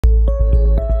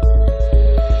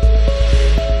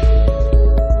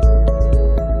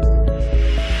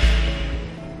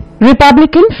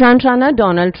Republican frontrunner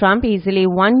Donald Trump easily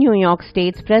won New York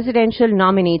State's presidential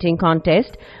nominating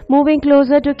contest, moving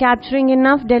closer to capturing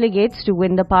enough delegates to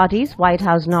win the party's White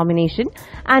House nomination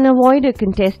and avoid a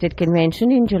contested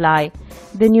convention in July.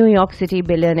 The New York City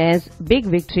billionaire's big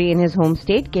victory in his home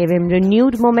state gave him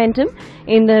renewed momentum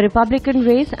in the Republican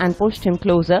race and pushed him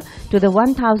closer to the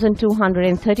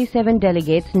 1,237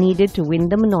 delegates needed to win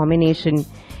the nomination.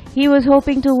 He was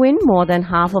hoping to win more than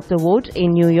half of the vote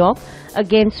in New York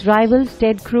against rivals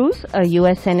Ted Cruz, a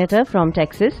U.S. Senator from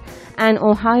Texas, and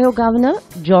Ohio Governor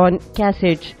John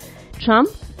Kasich. Trump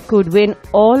could win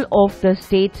all of the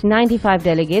state's 95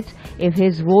 delegates if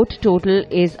his vote total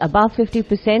is above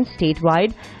 50%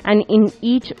 statewide and in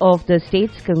each of the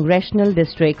state's congressional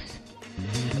districts.